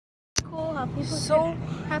how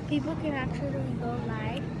people can actually go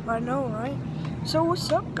live. I know, right? So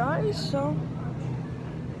what's up, guys? So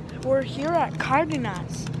we're here at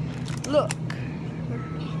Cardenas. Look,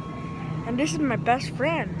 and this is my best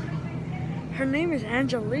friend. Her name is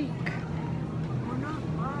Angelique. We're not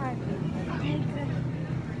live.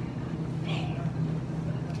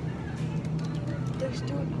 Let's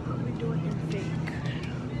do it. We do it in fake.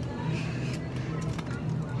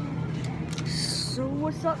 So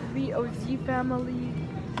what's up, VOZ family?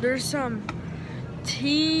 There's some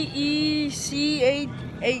Tecate,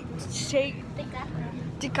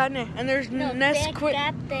 and there's Nesquik.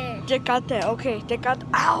 Tecate, okay, Tecate.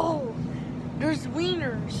 Ow! There's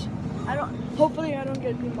wieners. Hopefully I don't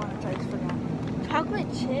get demonetized for that.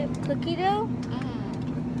 Chocolate chip cookie dough.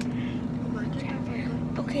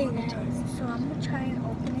 Okay, guys. So I'm gonna try and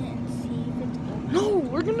open it and see if it's open. No,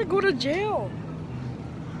 we're gonna go to jail.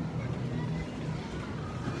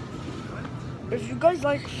 If you guys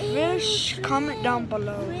like fish, comment down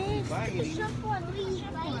below.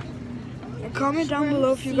 Comment down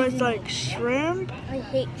below if you guys like shrimp. I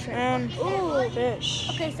hate shrimp. And fish.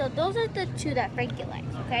 Okay, so those are the two that Frankie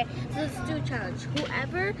likes. Okay, so let's do a challenge.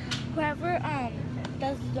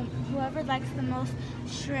 Whoever likes the most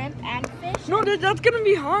shrimp and fish. No, that's gonna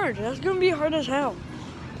be hard. That's gonna be hard as hell.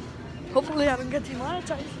 Hopefully I don't get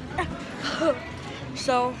demonetized.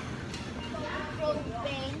 So.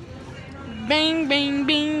 Bang, bang,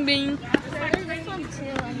 bang, bang. There's this one too,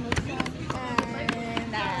 and this one,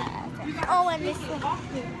 and and this one.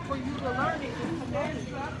 For you to learn it.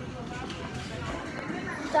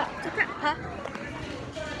 Huh?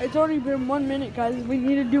 It's already been 1 minute, guys. We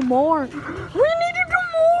need to do more. We need to do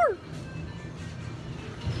more.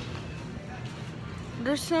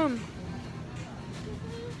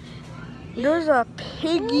 There's a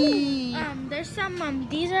piggy. There's some,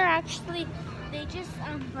 these are actually, they just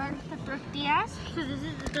burnt the tortillas, because this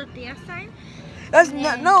is the tortilla sign. That's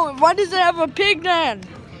not, no, why does it have a pig then?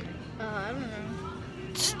 I don't know.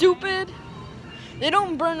 Stupid. They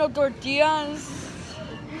don't burn the tortillas.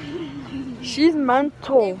 She's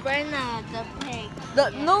mental. They burn the pig.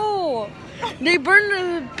 No, they burn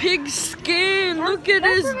the pig's skin. Look at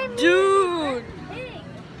this dude. Pig.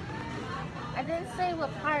 I didn't say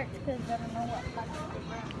what parts, because I don't know what parts they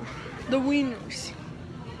burn. The wieners.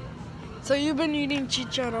 So you've been eating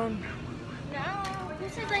chicharron? No, who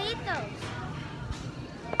says I eat those?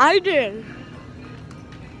 I did.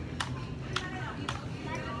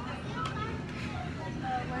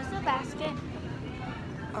 Where's the basket?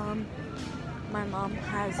 My mom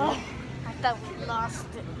has it. I thought we lost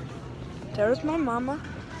it. There's my mama.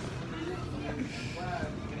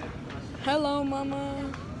 Hello,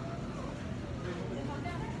 mama.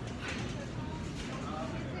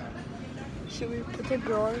 Should we put the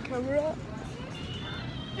girl on camera?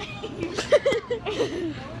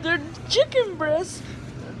 They're chicken breasts.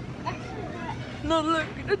 No, look,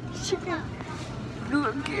 the chicken.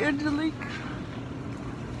 Look, Angelique.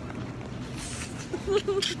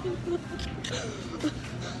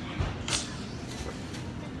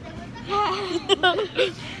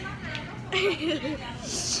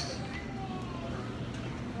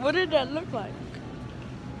 What did that look like?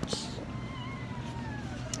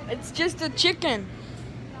 It's just a chicken.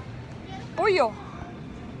 Pollo.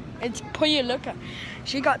 It's pollo, look at.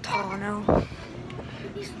 She got tall now.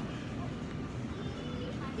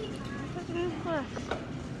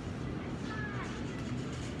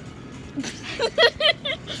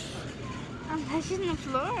 I'm touching the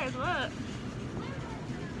floor, look.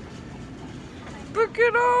 Look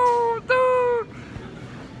at all, dude.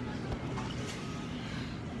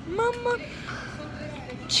 Mama.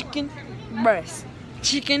 Chicken breast.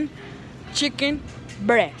 Chicken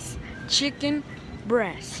breast. Chicken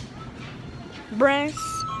breast. Breast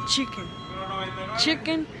chicken.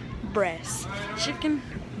 Chicken breast. Chicken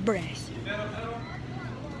breast.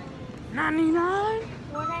 99?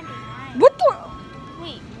 4.99. What the?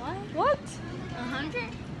 Wait, what? What?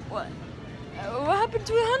 100? What? What happened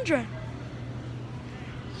to 100?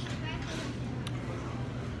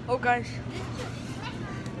 Oh, guys.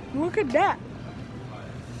 Look at that.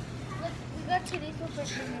 Look, we got chorizo for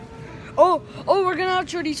dinner. Oh, we're gonna have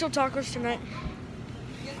chorizo tacos tonight.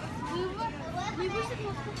 We were supposed to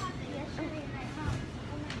have it yesterday night, huh?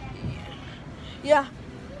 Yeah.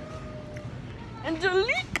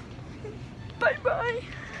 Angelique. Bye-bye.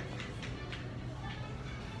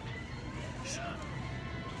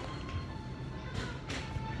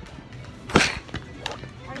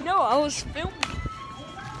 I know, I was filming.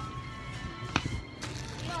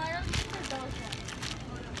 No, I don't think they're those ones.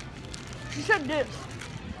 She said this.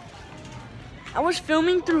 I was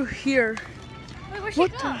filming through here. Wait, where'd she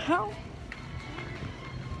What go? the hell?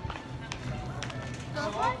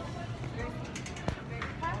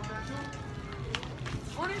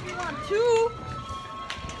 What if you want two?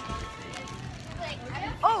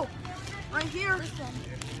 Oh, right here.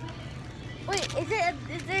 Wait, is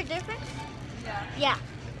there a difference? Yeah.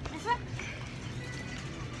 This one?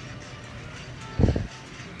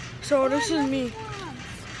 So this is me.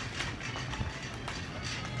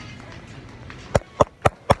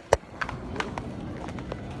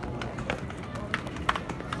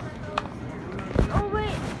 Oh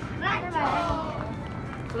wait, never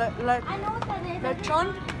mind. I know what that is. Lechon?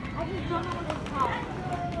 I just don't know what it's called.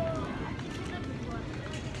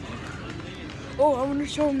 Oh, I want to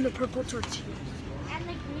show him the purple tortillas. And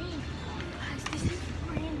the green. Guys, this is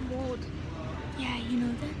green mold. Yeah, you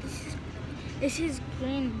know that? This is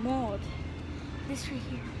green mold. This right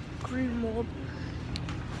here. Green mold.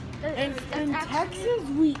 That's In actually- Texas,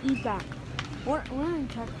 we eat that. We're in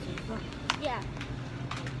Texas. Yeah.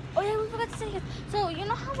 Oh yeah, we forgot to say this. So you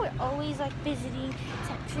know how we're always like visiting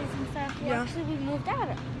Texas and stuff? Well, Yeah. actually, we moved out.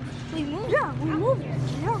 We moved. Yeah, we out moved. here.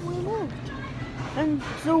 Yeah, we moved. And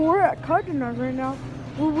so we're at Cardenas right now.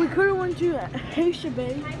 Well, we could have went to Haisha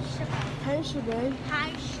Bay. Haisha Bay.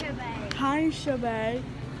 Haisha Bay.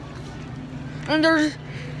 And there's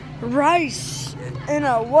rice in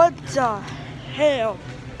a what the hell?